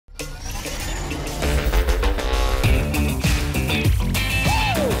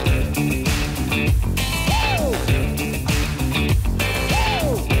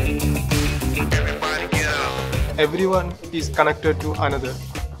everyone is connected to another.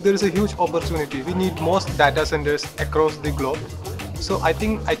 There is a huge opportunity. We need most data centers across the globe. So I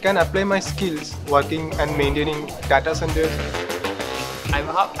think I can apply my skills working and maintaining data centers. I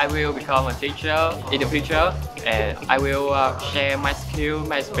hope I will become a teacher in the future, and I will share my skill,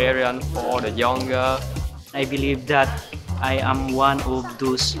 my experience for the younger. I believe that I am one of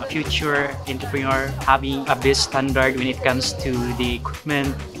those future entrepreneur having a best standard when it comes to the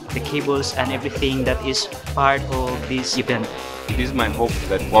equipment, the cables, and everything that is part of this event. It is my hope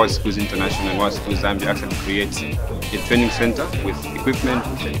that WorldSkills International and WorldSkills Zambia actually creates a training center with equipment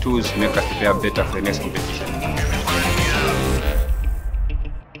and tools to make us prepare better for the next competition.